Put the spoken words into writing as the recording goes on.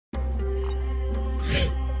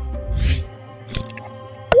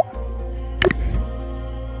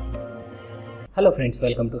Hello friends,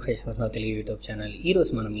 welcome to fashions నా Telugu YouTube channel.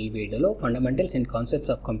 ఈరోజు మనం ఈ వీడియోలో fundamentals and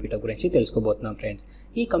concepts of computer గురించి తెలుసుకోబోతున్నాం ఫ్రెండ్స్.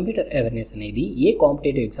 ఈ కంప్యూటర్ అవేర్నెస్ అనేది ఏ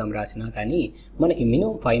కాంపిటేటివ్ ఎగ్జామ్ రాసినా కానీ మనకి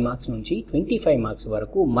మినిమం 5 మార్క్స్ నుంచి 25 మార్క్స్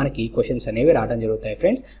వరకు మనకి క్వశ్చన్స్ అనేవి రావడం జరుగుతాయి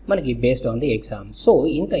ఫ్రెండ్స్, మనకి based on the exam. So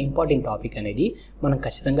ఇంత ఇంపార్టెంట్ టాపిక్ అనేది మనం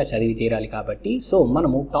ఖచ్చితంగా చదివి తీరాలి కాబట్టి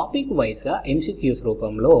మనము టాపిక్ వైజ్గా ఎంసీక్యూస్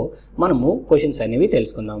రూపంలో మనము క్వశ్చన్స్ అనేవి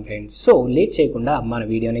తెలుసుకుందాం ఫ్రెండ్స్. సో లేట్ చేయకుండా మన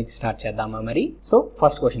వీడియోని స్టార్ట్ చేద్దామా మరి. So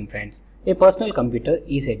first question friends, a personal computer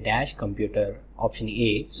is a dash computer. Option A,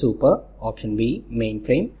 super. Option B,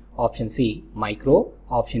 mainframe. Option C, micro.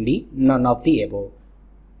 Option D, none of the above.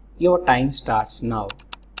 Your time starts now.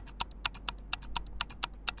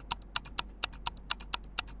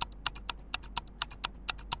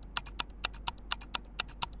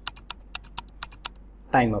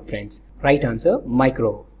 Time up friends. Right answer,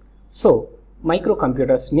 micro. So micro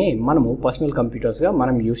కంప్యూటర్స్ని మనము personal కంప్యూటర్స్గా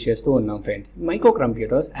మనం use చేస్తూ ఉన్నాం friends. Micro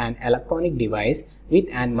computers and electronic device with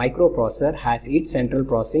and micro processor has it central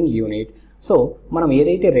processing unit. So మనం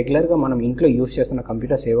ఏదైతే రెగ్యులర్గా మనం ఇంట్లో use చేస్తున్న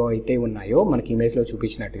కంప్యూటర్స్ ఏవైతే ఉన్నాయో మనకి ఇమేజ్లో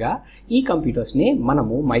చూపించినట్టుగా ఈ కంప్యూటర్స్ని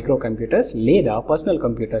మనము మైక్రో కంప్యూటర్స్ లేదా పర్సనల్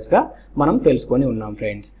కంప్యూటర్స్గా మనం తెలుసుకొని ఉన్నాం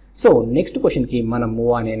ఫ్రెండ్స్. సో నెక్స్ట్ క్వశ్చన్కి మనం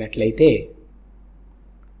మూవ్ ఆన్ అయినట్లయితే,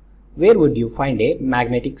 wear would you find a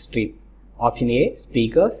magnetic strip? Option A,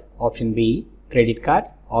 speakers. Option B, credit cards.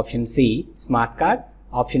 Option C, smart card.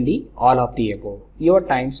 Option D, all of the above. Your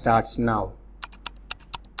time starts now.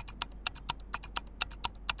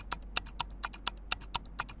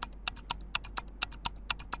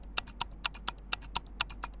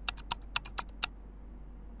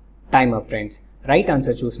 Time up friends. Right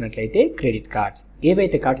answer చూసినట్లయితే credit cards.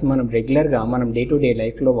 ఏవైతే cards మనం రెగ్యులర్గా మనం day to day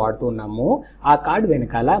లైఫ్లో వాడుతూ ఉన్నామో ఆ card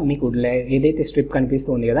వెనకాల మీకు ఏదైతే స్ట్రిప్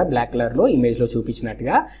కనిపిస్తుంది కదా బ్లాక్ కలర్లో ఇమేజ్లో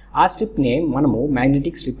చూపించినట్టుగా, ఆ స్ట్రిప్నే మనము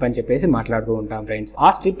మ్యాగ్నెటిక్ స్ట్రిప్ అని చెప్పేసి మాట్లాడుతూ ఉంటాం ఫ్రెండ్స్. ఆ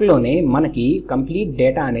స్ట్రిప్లోనే మనకి కంప్లీట్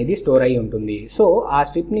డేటా అనేది స్టోర్ అయ్యి ఉంటుంది. సో ఆ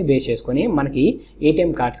స్ట్రిప్ని బేస్ చేసుకొని మనకి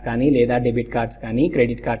ఏటీఎం కార్డ్స్ కానీ లేదా డెబిట్ కార్డ్స్ కానీ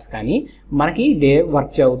క్రెడిట్ కార్డ్స్ కానీ మనకి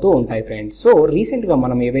వర్క్ అవుతూ ఉంటాయి ఫ్రెండ్స్. సో రీసెంట్గా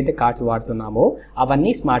మనం ఏవైతే కార్డ్స్ వాడుతున్నామో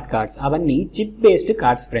అవన్నీ స్మార్ట్ కార్డ్స్, అవన్నీ chip based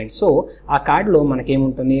cards friends. So ఆ కార్డ్లో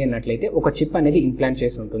మనకేముంటుంది అన్నట్లయితే ఒక చిప్ అనేది ఇంప్లాంట్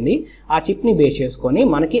చేసి ఉంటుంది. ఆ చిప్ని బేస్ చేసుకొని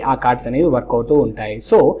మనకి ఆ కార్డ్స్ అనేవి వర్క్ అవుతూ ఉంటాయి.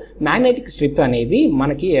 సో మ్యాగ్నెటిక్ స్ట్రిప్ అనేవి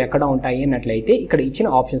మనకి ఎక్కడ ఉంటాయి అన్నట్లయితే ఇక్కడ ఇచ్చిన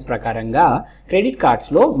ఆప్షన్స్ ప్రకారంగా క్రెడిట్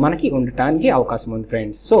కార్డ్స్లో మనకి ఉండటానికి అవకాశం ఉంది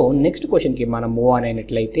ఫ్రెండ్స్. సో నెక్స్ట్ క్వశ్చన్కి మనం మూవ్ ఆన్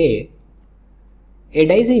అయినట్లయితే, ఏ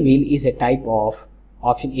Daisy wheel is a type of.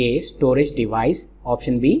 Option A, storage device.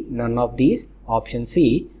 Option B, none of these. Option C,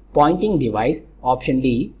 Poynting device. Option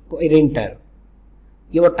D, printer.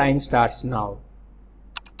 Your time starts now.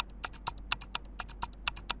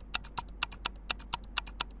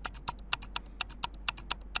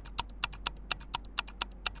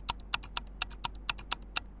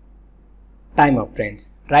 Time up friends.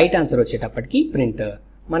 Right answer వచ్చేటప్పటికి printer.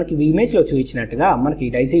 మనకి ఇమేజ్లో చూపించినట్టుగా మనకి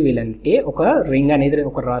Daisy wheel అంటే ఒక ring అనేది,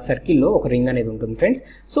 ఒక సర్కిల్లో ఒక రింగ్ అనేది ఉంటుంది ఫ్రెండ్స్.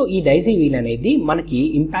 సో ఈ డైజీ వీల్ అనేది మనకి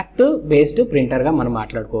ఇంపాక్ట్ బేస్డ్ ప్రింటర్గా మనం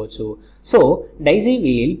మాట్లాడుకోవచ్చు. So Daisy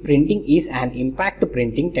wheel printing is and impact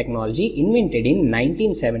printing technology invented in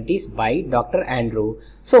 1970s by doctor Andrew.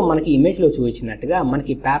 So మనకి ఇమేజ్లో చూపించినట్టుగా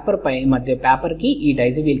మనకి పేపర్ పై మధ్య, పేపర్కి ఈ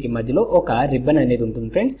డైజీ వీల్కి మధ్యలో ఒక రిబ్బన్ అనేది ఉంటుంది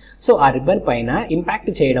ఫ్రెండ్స్. సో ఆ రిబ్బన్ పైన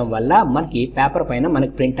ఇంపాక్ట్ చేయడం వల్ల మనకి పేపర్ పైన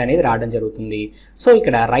మనకి ప్రింట్ అనేది రావడం జరుగుతుంది. సో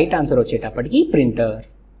ఇక్కడ రైట్ ఆన్సర్ వచ్చేటప్పటికి printer.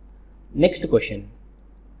 Next question,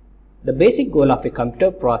 the basic goal of a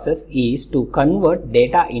computer process is to convert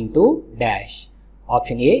data into dash.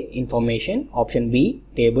 Option A, information. Option B,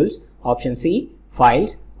 tables. Option C,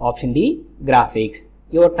 files. Option D, graphics.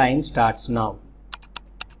 Your time starts now.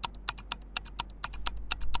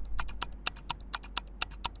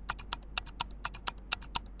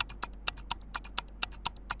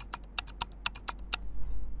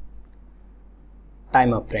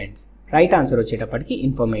 Time up friends. Right answer వచ్చేటప్పటికి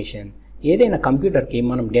information. ఏదైనా కంప్యూటర్కి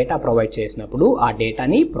మనం data provide చేసినప్పుడు ఆ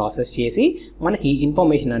డేటాని process చేసి మనకి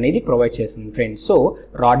information అనేది provide చేస్తుంది ఫ్రెండ్స్. సో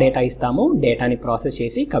రా డేటా ఇస్తాము, డేటాని ప్రాసెస్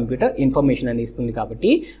చేసి కంప్యూటర్ ఇన్ఫర్మేషన్ అనేది ఇస్తుంది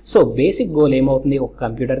కాబట్టి సో బేసిక్ గోల్ ఏమవుతుంది ఒక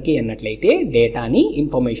కంప్యూటర్కి అన్నట్లయితే డేటాని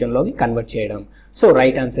ఇన్ఫర్మేషన్లోకి కన్వర్ట్ చేయడం. So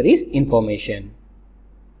right answer is information.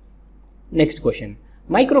 Next question,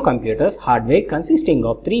 micro computers hardware consisting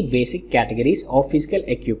of 3 basic categories of physical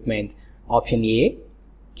equipment. Option A,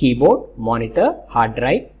 keyboard, monitor, hard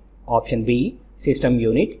drive. Option B, system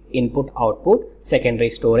unit, input output, secondary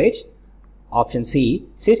storage. Option C,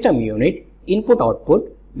 system unit, input output,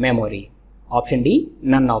 memory. Option D,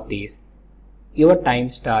 none of these. Your time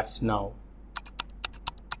starts now.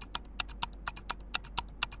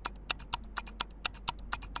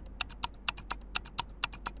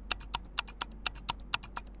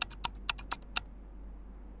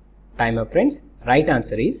 Time up friends. Right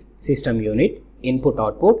answer is system unit, input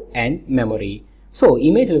output and memory. So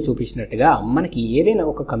ఇమేజ్లో చూపించినట్టుగా మనకి ఏదైనా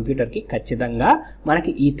ఒక కంప్యూటర్కి ఖచ్చితంగా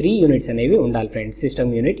మనకి ఈ 3 units అనేవి ఉండాలి friends. System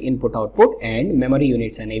unit, input output and memory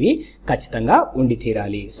units అనేవి ఖచ్చితంగా ఉండి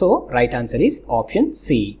తీరాలి. So right answer is option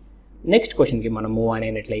C. Next క్వశ్చన్కి మనం మూవ్ ఆన్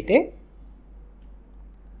అయినట్లయితే,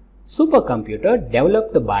 super computer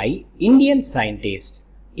developed by Indian scientists.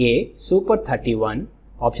 A super 31,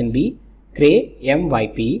 option B క్రే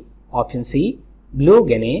MYP, option C blue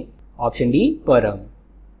గెనే, option D పరం.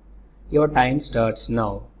 Your time starts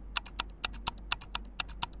now.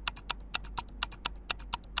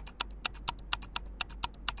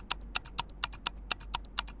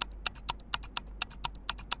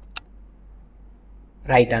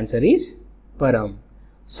 Right answer is Param.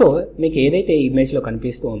 So మీకు ఏదైతే ఇమేజ్లో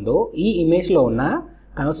కనిపిస్తూ ఉందో ఈ ఇమేజ్లో ఉన్న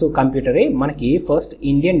కంప్యూటరే మనకి first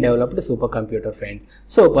Indian developed super computer friends.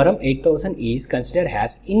 So పరం 8000 is considered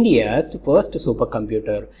has India's first super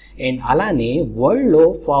computer. And అలానే వరల్డ్లో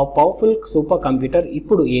పవర్ఫుల్ సూపర్ కంప్యూటర్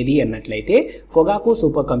ఇప్పుడు ఏది అన్నట్లయితే ఫొగాకు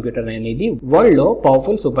సూపర్ కంప్యూటర్ అనేది వరల్డ్లో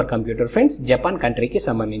powerful super computer friends, Japan కంట్రీకి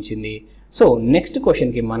సంబంధించింది. సో నెక్స్ట్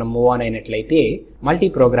క్వశ్చన్కి మనం మూవ్ ఆన్ అయినట్లయితే,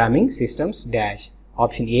 multi programming systems dash.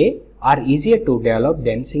 Option A are easier to develop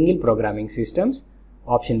then single programming systems.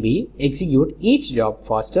 Option B, execute each job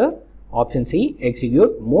faster. Option C,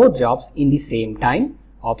 execute more jobs in the same time.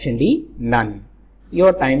 Option D, none.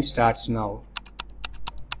 Your time starts now.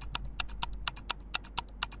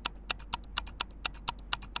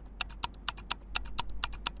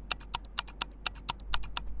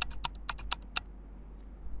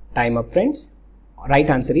 Time up friends.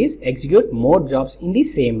 Right answer is execute more jobs in the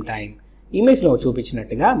same time. ఇమేజ్లో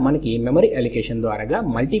చూపించినట్టుగా మనకి memory allocation ద్వారా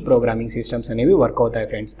multi programming systems అనేవి work అవుతాయి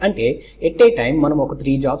friends. అంటే at a time మనం ఒక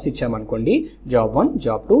 3 jobs ఇచ్చామనుకోండి, job 1,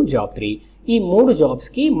 job 2, job 3. ఈ 3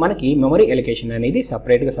 జాబ్స్కి మనకి మెమరీ అలికేషన్ అనేది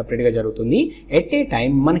సపరేట్గా జరుగుతుంది. ఎట్ ఏ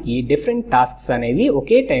టైం మనకి డిఫరెంట్ టాస్క్స్ అనేవి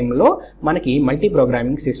ఒకే టైంలో మనకి మల్టీ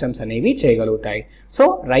ప్రోగ్రామింగ్ సిస్టమ్స్ అనేవి చేయగలుగుతాయి. So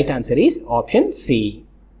right answer is option C.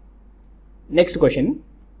 Next question,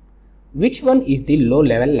 which one is the లో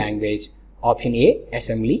level language? Option A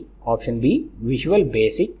assembly, option B visual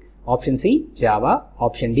basic, option C Java,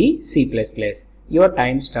 option D C++. Your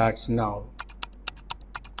time starts now.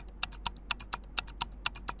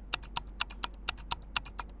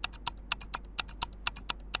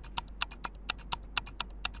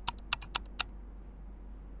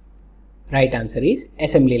 Right answer is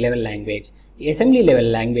assembly level language. ఈ assembly level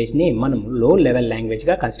లాంగ్వేజ్ని మనం లో level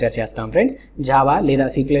లాంగ్వేజ్గా consider చేస్తాం friends. Java లేదా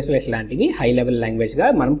C++ లాంటివి high level లాంగ్వేజ్గా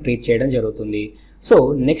మనం treat చేయడం జరుగుతుంది. So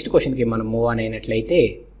next క్వశ్చన్కి మనం మూవ్ ఆన్ అయినట్లయితే,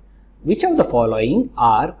 which of the following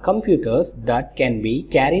are computers that can be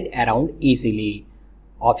carried around easily?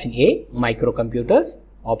 Option A micro computers,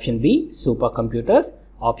 option be super computers,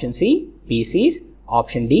 option C PCs,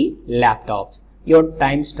 option D laptops. Your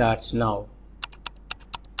time starts now.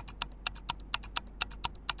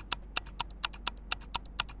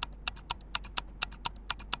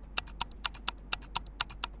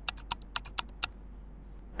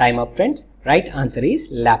 Time up friends. Right answer is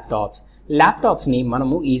laptops. ల్యాప్టాప్స్ని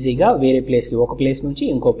మనము ఈజీగా వేరే ప్లేస్కి, ఒక place నుంచి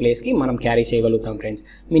ఇంకో ప్లేస్కి మనం carry చేయగలుగుతాం ఫ్రెండ్స్.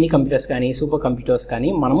 మినీ కంప్యూటర్స్ కానీ సూపర్ కంప్యూటర్స్ కానీ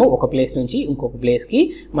మనము ఒక ప్లేస్ నుంచి ఇంకొక ప్లేస్కి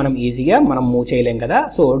మనం ఈజీగా మూవ్ చేయలేం కదా.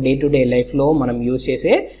 సో డే టు డే లైఫ్లో మనం యూజ్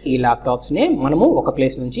చేసే ఈ ల్యాప్టాప్స్నే మనము ఒక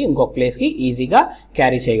ప్లేస్ నుంచి ఇంకొక ప్లేస్కి ఈజీగా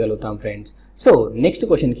క్యారీ చేయగలుగుతాం ఫ్రెండ్స్. సో నెక్స్ట్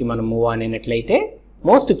క్వశ్చన్కి మనం మూవ్ ఆన్ అయినట్లయితే,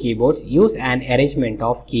 most keyboards use an arrangement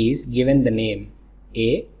of keys given the name.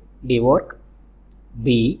 A డివర్క్,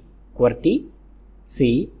 B QWERTY, C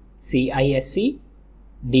CISC,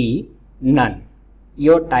 D none.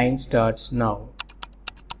 Your time starts now.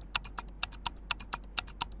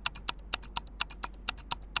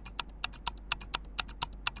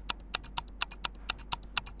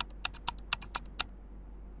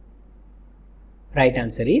 Right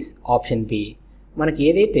answer is option B. మనకి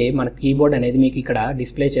ఏదైతే మన keyboard అనేది మీకు ఇక్కడ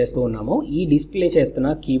display చేస్తూ ఉన్నామో ఈ డిస్ప్లే చేస్తున్న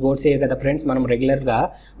కీబోర్డ్సే కదా ఫ్రెండ్స్ మనం రెగ్యులర్గా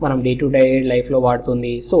మనం డే టు డే లైఫ్లో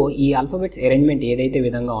వాడుతుంది. సో ఈ ఆల్ఫాబెట్స్ అరేంజ్మెంట్ ఏదైతే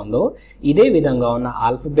విధంగా ఉందో ఇదే విధంగా ఉన్న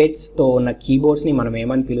ఆల్ఫాబెట్స్తో ఉన్న కీబోర్డ్స్ని మనం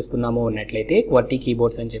ఏమని పిలుస్తున్నామో ఉన్నట్లయితే QWERTY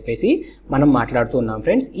కీబోర్డ్స్ అని చెప్పేసి మనం మాట్లాడుతున్నాం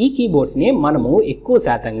ఫ్రెండ్స్. ఈ కీబోర్డ్స్ని మనము ఎక్కువ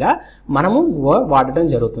శాతంగా మనము వాడటం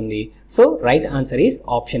జరుగుతుంది. So right answer is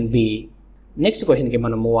option B. Next క్వశ్చన్కి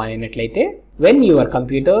మనం మూవ్ అయినట్లయితే, when your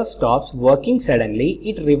computer stops working suddenly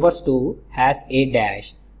it refers to as a dash.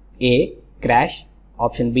 A crash,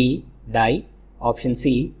 option B die, option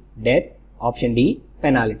C death, option D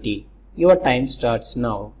penalty. Your time starts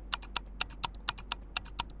now.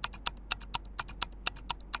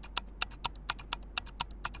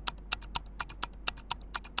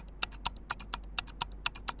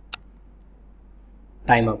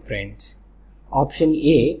 Time up friends. Option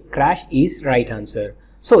A crash is right answer.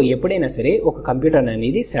 So ఎప్పుడైనా సరే ఒక computer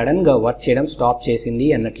అనేది సడన్గా work చేయడం stop చేసింది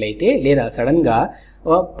అన్నట్లయితే లేదా సడన్గా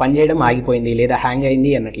పనిచేయడం ఆగిపోయింది లేదా హ్యాంగ్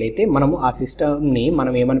అయింది అన్నట్లయితే మనము ఆ సిస్టమ్ని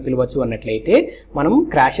మనం ఏమని పిలవచ్చు అన్నట్లయితే మనం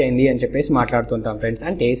క్రాష్ అయింది అని చెప్పేసి మాట్లాడుతుంటాం ఫ్రెండ్స్.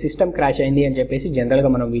 అంటే సిస్టమ్ క్రాష్ అయింది అని చెప్పేసి జనరల్గా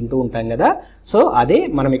మనం వింటూ ఉంటాం కదా, సో అదే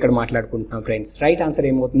మనం ఇక్కడ మాట్లాడుకుంటున్నాం ఫ్రెండ్స్. రైట్ ఆన్సర్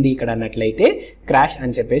ఏమవుతుంది ఇక్కడ అన్నట్లయితే క్రాష్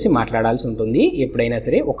అని చెప్పేసి మాట్లాడాల్సి ఉంటుంది ఎప్పుడైనా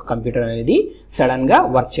సరే ఒక కంప్యూటర్ అనేది సడన్గా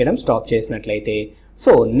వర్క్ చేయడం స్టాప్ చేసినట్లయితే.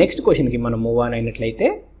 సో నెక్స్ట్ క్వశ్చన్కి మనం మూవ్ ఆన్ అయినట్లయితే,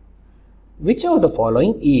 which of the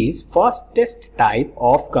following is fastest type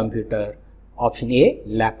of computer? Option A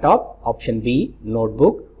laptop, option B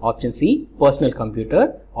notebook, option C personal computer,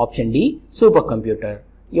 option D supercomputer.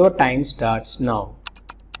 Your time starts now.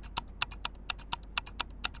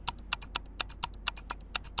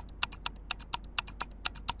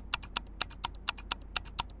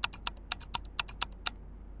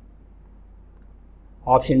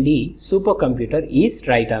 Option D supercomputer is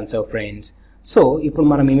right answer friends. So ఇప్పుడు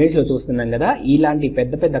మనం ఇమేజ్లో చూస్తున్నాం కదా, ఇలాంటి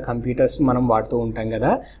పెద్ద పెద్ద computers మనం వాడుతూ ఉంటాం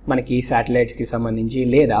కదా, మనకి శాటిలైట్స్కి సంబంధించి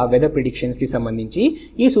లేదా వెదర్ ప్రిడిక్షన్స్కి సంబంధించి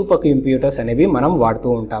ఈ సూపర్ కంప్యూటర్స్ అనేవి మనం వాడుతూ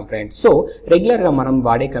ఉంటాం ఫ్రెండ్స్. సో రెగ్యులర్గా మనం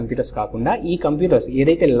వాడే కంప్యూటర్స్ కాకుండా ఈ కంప్యూటర్స్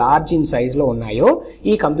ఏదైతే లార్జ్ ఇన్ సైజ్లో ఉన్నాయో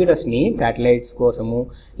ఈ కంప్యూటర్స్ని శాటిలైట్స్ కోసము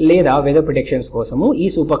లేదా వెదర్ ప్రిడిక్షన్స్ కోసము ఈ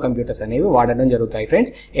సూపర్ కంప్యూటర్స్ అనేవి వాడడం జరుగుతాయి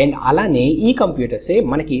ఫ్రెండ్స్. అండ్ అలానే ఈ కంప్యూటర్సే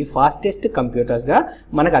మనకి ఫాస్టెస్ట్ కంప్యూటర్స్గా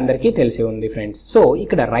మనకు అందరికీ తెలిసి ఉంది ఫ్రెండ్స్. సో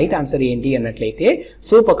ఇక్కడ రైట్ ఆన్సర్ ఏంటి అన్నట్లయితే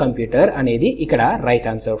సూపర్ కంప్యూటర్ అనేది ఇక్కడ రైట్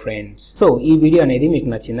ఆన్సర్ ఫ్రెండ్స్. సో ఈ వీడియో అనేది మీకు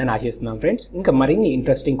నచ్చిందని ఆశిస్తున్నాం ఫ్రెండ్స్. ఇంకా మరిన్ని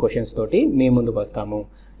ఇంట్రెస్టింగ్ క్వశ్చన్స్ తోటి మేము ముందుకు వస్తాము.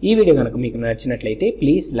 ఈ వీడియో కనుక మీకు నచ్చినట్లయితే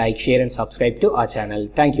please like, share and subscribe to our channel.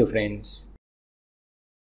 Thank you friends.